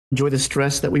enjoy the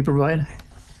stress that we provide?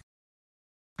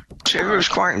 It was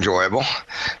quite enjoyable.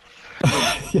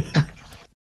 Yeah.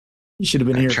 You should have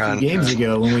been here a few games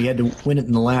ago when we had to win it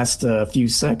in the last few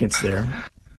seconds there.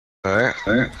 All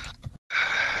right.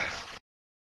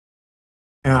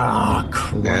 Ah,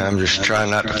 crap. Yeah, I'm just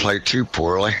trying not to play too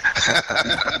poorly.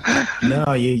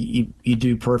 No, you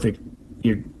do perfect.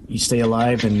 You stay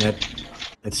alive, and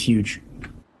that's huge.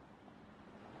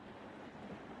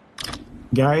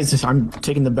 Guys, I'm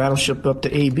taking the battleship up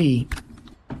to AB.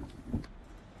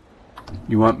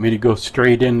 You want me to go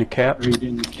straight in the cap?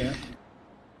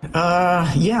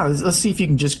 Yeah. Let's see if you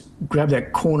can just grab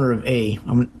that corner of A.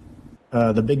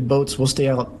 The big boats will stay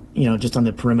out, just on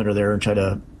the perimeter there and try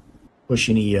to push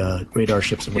any radar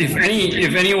ships.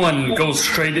 If anyone goes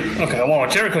straight, okay, well,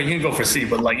 Jericho, you can go for C,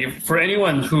 but like, if for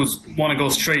anyone who's want to go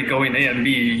straight, going A and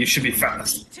B, you should be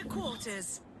fast.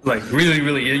 Like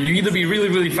really, you either be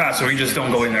really fast or you just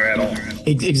don't go in there at all.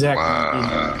 Exactly.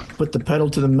 You put the pedal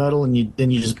to the metal, and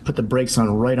then you just put the brakes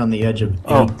on right on the edge of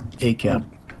A cap.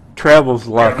 Travel's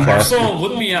a lot faster. Marcel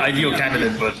would be an ideal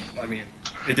candidate, but I mean,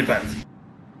 it depends.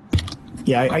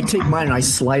 Yeah, I take mine and I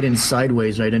slide in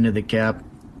sideways right into the cap.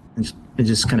 And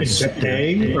just kind of sit there.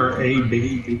 A or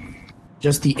AB?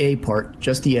 Just the A part,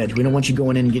 just the edge. We don't want you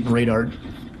going in and getting radar.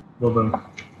 Well then.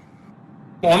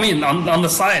 Well, I mean, on the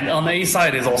side, on the A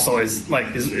side is also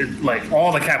like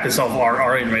all the cap itself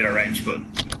are in radar range, but.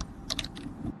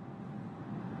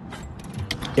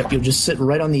 Yep, you'll just sit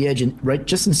right on the edge and right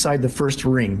just inside the first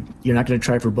ring. You're not going to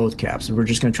try for both caps. We're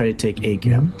just going to try to take A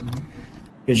cap,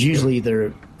 because usually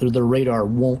the radar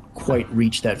won't quite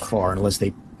reach that far unless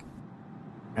they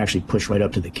actually push right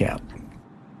up to the cap.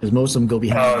 Because most of them go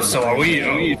behind. So are we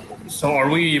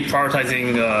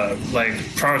prioritizing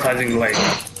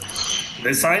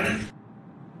this side?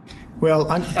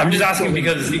 Well, I'm just asking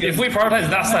because if we prioritize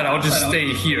that side, I'll just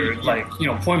stay here,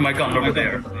 point my gun over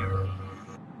there.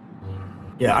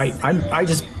 Yeah, I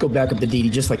just go back up the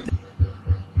DD just like that.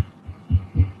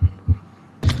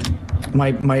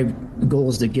 My goal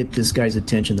is to get this guy's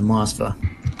attention, the Mosfa.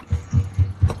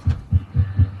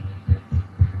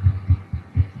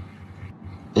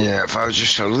 Yeah, if I was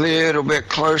just a little bit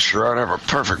closer, I'd have a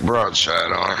perfect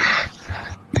broadside on him.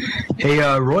 Hey,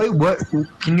 Roy, what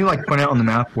can you point out on the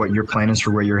map what your plan is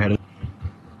for where you're headed?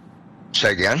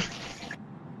 Say again?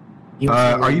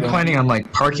 Are you planning on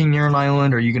parking near an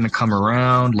island? Or are you going to come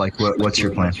around? What's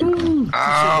your plan?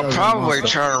 I'll probably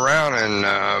turn around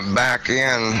and back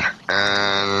in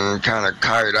and kind of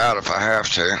kite out if I have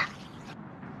to.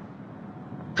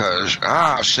 Because,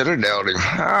 Citadel,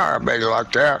 I bet you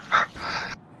like that.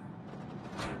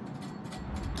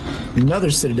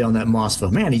 Another Citadel in that Mosfa.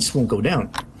 Man, he just won't go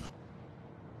down.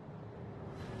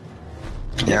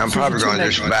 Yeah, I'm probably going to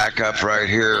just back up right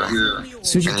here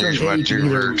As soon as you and turn use my A, two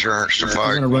rear turns to you're fight.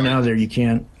 going to run out of there, you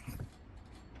can't.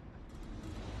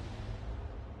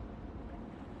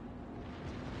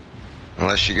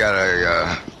 Unless you got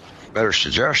a better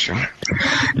suggestion.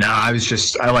 No, I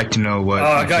like to know what.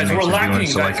 Guys, we're lacking.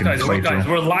 So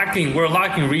We're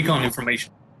lacking recon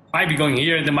information. Might be going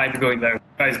here, they might be going there.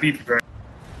 Guys, be prepared.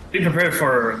 Be prepared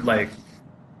for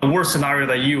the worst scenario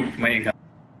that you may encounter.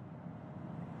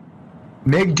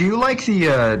 Mig, do you like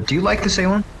the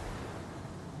Salem?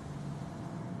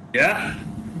 Yeah,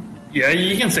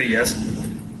 you can say yes.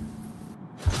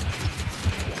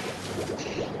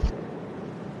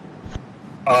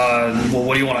 Well,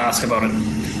 what do you want to ask about it?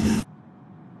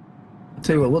 I'll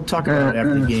tell you what, we'll talk about it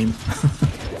after the game.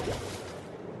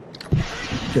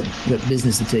 got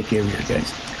business to take care of here,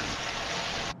 guys.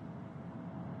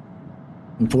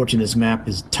 Unfortunately, this map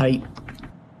is tight.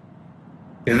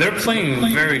 Yeah, they're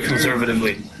playing very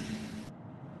conservatively.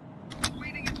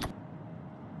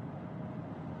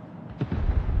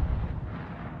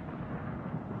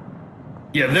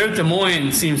 Yeah, their Des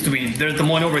Moines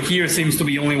over here seems to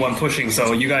be the only one pushing.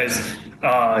 So you guys,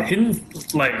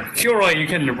 Kilroy, you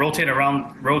can rotate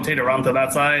around to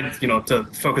that side, to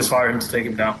focus fire him to take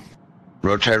him down.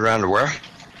 Rotate around to where?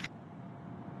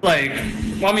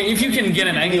 If you can get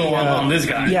an angle on this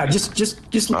guy. Yeah,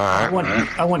 just. I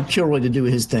want Kilroy to do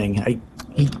his thing.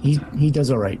 He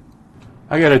does all right.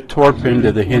 I got a torp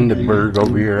into the Hindenburg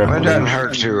over here. Well, it doesn't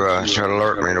hurt to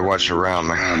alert me to what's around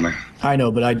me. I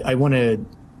know, but I want to.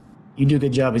 You do a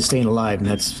good job of staying alive, and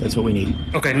that's what we need.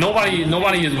 Okay, nobody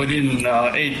is within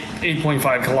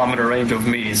 8.5 kilometer range of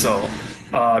me, so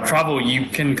travel you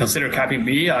can consider capping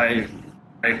B. I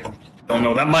don't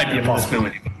know. That might be a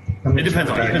possibility. It depends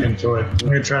on you. I'm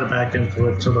going to try to back into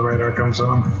it till the radar comes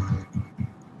on.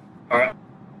 All right.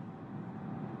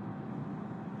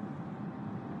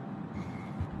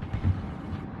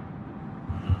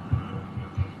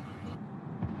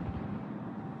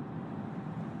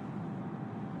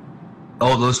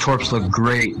 Oh, those torps look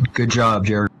great. Good job,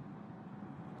 Jared.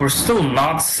 We're still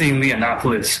not seeing the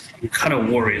Annapolis. I'm kind of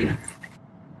worried.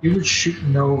 You were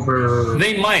shooting over.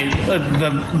 They might.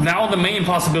 Now the main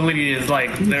possibility is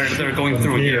like they're going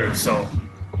through here, so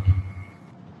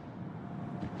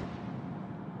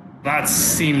that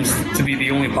seems to be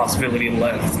the only possibility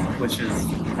left, which is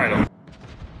I don't.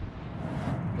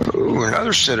 Ooh,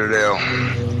 another citadel.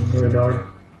 Radar.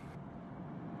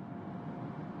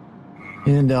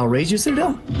 And I'll raise your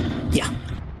citadel? Yeah.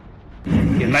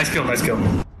 Yeah, nice kill, nice kill.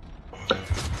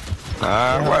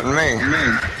 Wasn't me.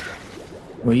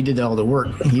 Well, you did all the work.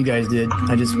 You guys did.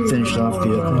 I just finished off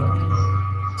the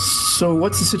thing. So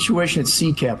what's the situation at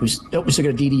CCAP? We still got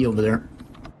a DD over there.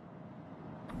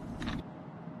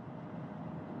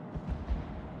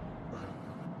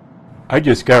 I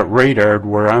just got radared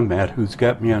where I'm at. Who's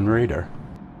got me on radar?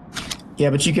 Yeah,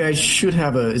 but you guys should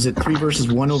have a... Is it 3 versus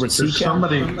 1 over at There's CCAP?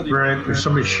 somebody, right? There's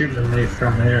somebody shooting at me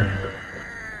from here.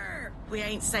 We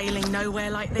ain't sailing nowhere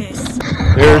like this.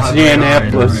 There's the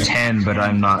Annapolis. 10, but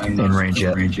I'm not in range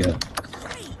yet. Great.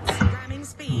 Ramming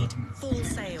speed. Full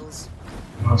sails.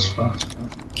 That's fine.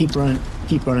 Keep running.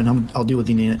 Keep running. I'll deal with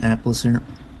the Annapolis here.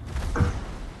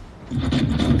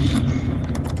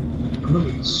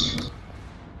 Oops.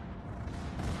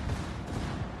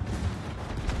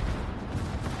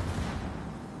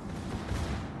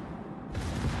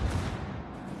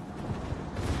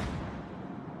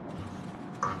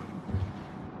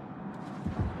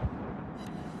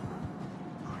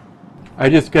 I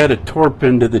just got a torp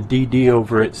into the DD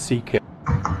over at CK.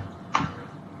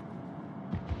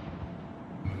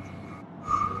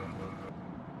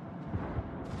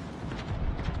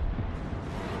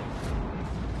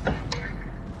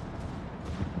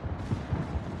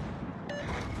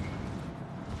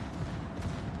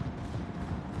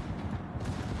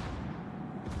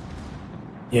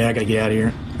 Yeah, I gotta get out of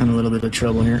here. I'm in a little bit of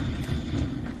trouble here.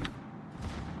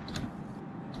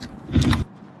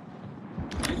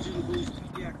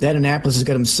 That Annapolis has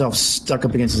got himself stuck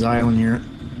up against his island here.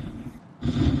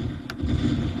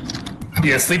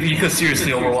 Yeah, Sleepy, you could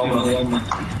seriously overwhelm them.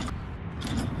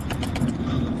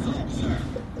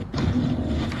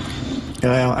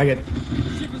 I got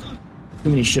too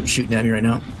many ships shooting at me right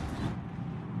now.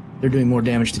 They're doing more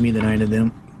damage to me than I did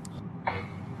them.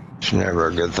 It's never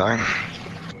a good thing.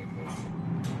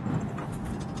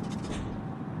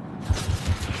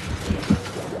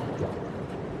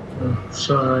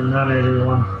 Sorry,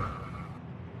 981.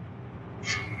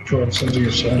 Towards into your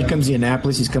Here side. comes the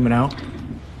Annapolis. He's coming out.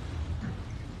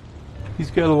 He's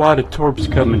got a lot of torps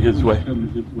coming his way.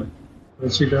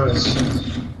 Yes, he does.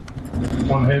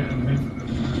 One hit.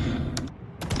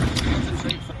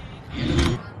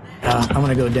 I'm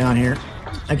gonna go down here.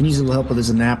 I can use a little help with this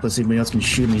Annapolis. Anybody else can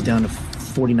shoot me down to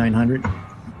 4,900.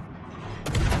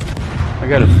 I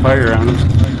got a fire on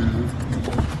him.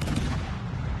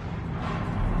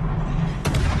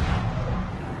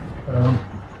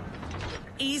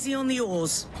 Easy on the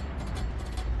oars.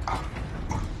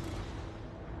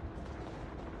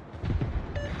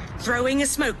 Throwing a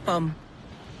smoke bomb.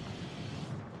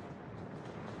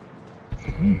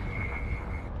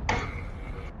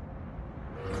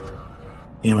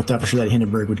 Damn, I thought for sure that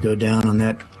Hindenburg would go down on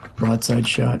that broadside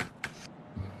shot.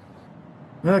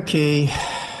 Okay,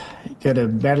 got a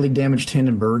badly damaged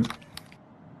Hindenburg.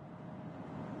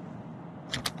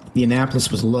 The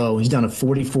Annapolis was low. He's down to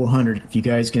 4,400. If you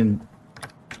guys can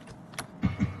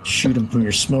shoot him from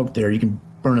your smoke there, you can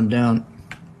burn him down.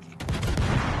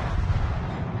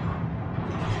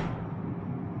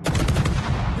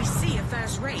 We see a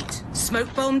first rate.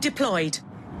 Smoke bomb deployed.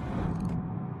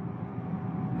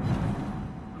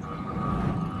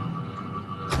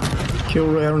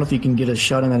 Kilroy, I don't know if you can get a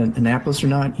shot on that Annapolis or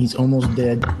not. He's almost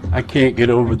dead. I can't get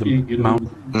over the mountain.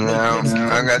 No,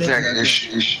 I got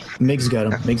that. Mig's got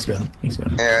him. Mig's got him. Mig's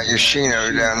got him. Yeah,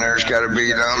 Yoshino down there's got a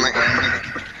beat on me.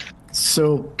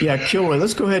 So, yeah, Kilroy,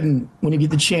 let's go ahead and, when you get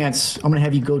the chance, I'm going to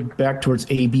have you go back towards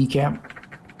AB cap.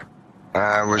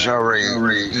 I was already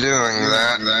doing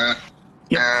that,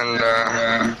 Yep.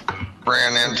 and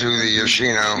ran into the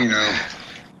Yoshino.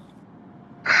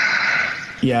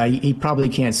 Yeah, he probably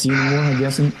can't see anymore, I'm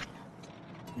guessing.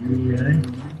 Yeah.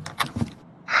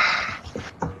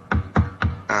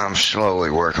 I'm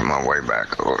slowly working my way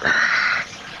back over.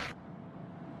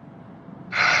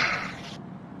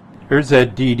 Here's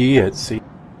that DD at sea.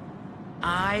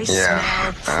 I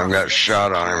Yeah, smell I've got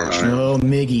shot on him. Oh,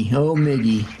 Miggy. Oh,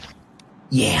 Miggy.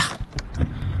 Yeah.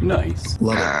 Nice.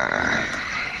 Love it.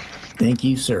 Thank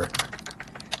you, sir.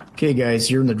 Okay, guys,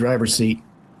 you're in the driver's seat.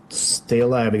 Stay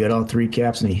alive. We got all 3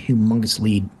 caps and a humongous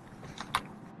lead.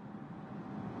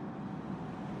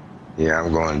 Yeah,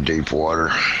 I'm going deep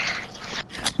water.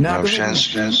 No, No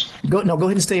sense. go ahead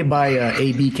and stay by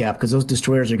AB cap because those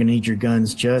destroyers are going to need your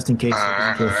guns just in case they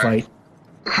get into a fight.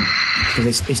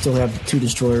 Because they still have 2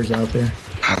 destroyers out there.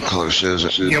 How close is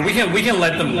it? Yeah, we can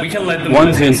let them. We can let them.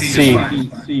 One's in just C.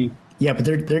 fine. Yeah, but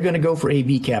they're going to go for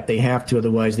AB cap. They have to,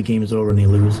 otherwise the game is over and they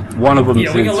lose. One of them Yeah,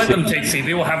 is we in can let C. them take C.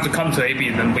 They will have to come to AB,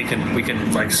 and then we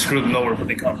can like screw them over when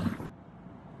they come.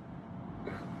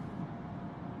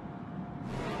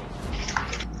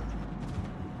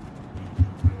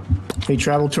 Hey,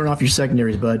 travel, turn off your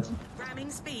secondaries, bud.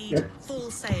 Ramming speed, full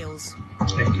sails.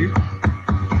 Thank you.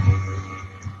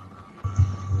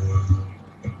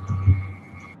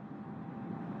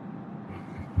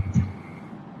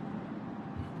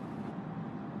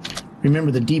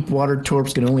 Remember, the deep water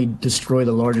torps can only destroy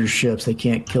the larger ships. They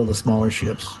can't kill the smaller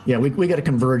ships. Yeah, we got to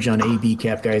converge on AB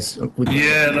cap, guys.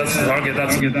 Yeah, that's target.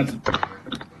 That's good.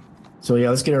 So yeah,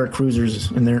 let's get our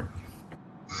cruisers in there.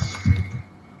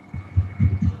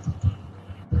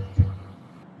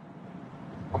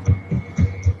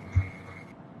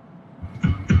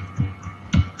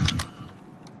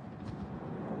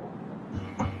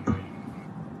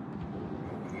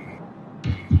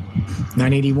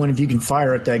 .981, if you can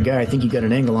fire at that guy, I think you got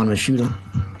an angle on him to shoot him.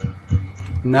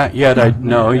 Not yet.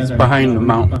 No, he's behind the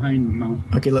mountain.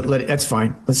 Okay, that's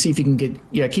fine. Let's see if you can get.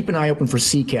 Yeah, keep an eye open for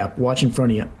C cap. Watch in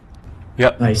front of you.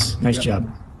 Yep. Nice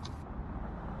job.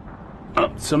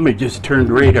 Oh, somebody just turned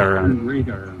radar on.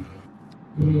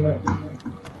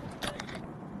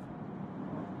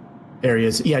 There he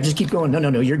is. Yeah, just keep going.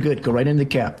 No, you're good. Go right into the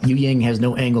cap. Yu Yang has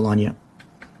no angle on you.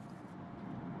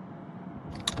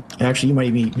 Actually, you might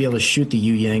even be able to shoot the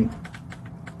Yu Yang.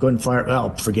 Go ahead and fire. Oh,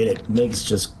 forget it. Meg's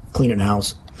just cleaning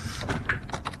house.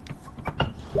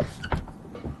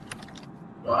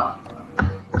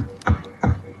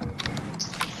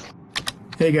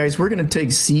 Hey guys, we're gonna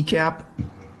take C cap.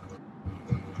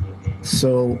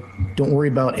 So don't worry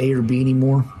about A or B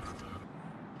anymore.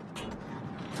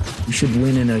 We should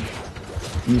win in a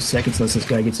few seconds unless this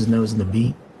guy gets his nose in the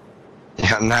B.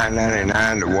 Yeah,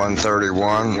 999 to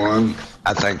 131.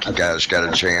 I think you guys got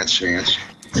a chance.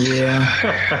 Yeah.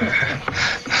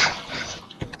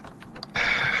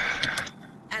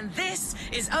 And this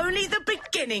is only the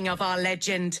beginning of our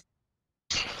legend.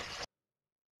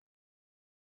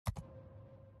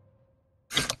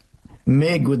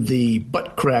 Meg with the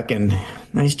butt cracking.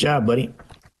 Nice job, buddy.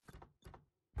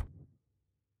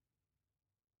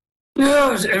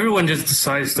 Yeah, everyone just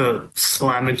decides to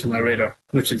slam into my radar,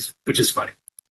 which is funny.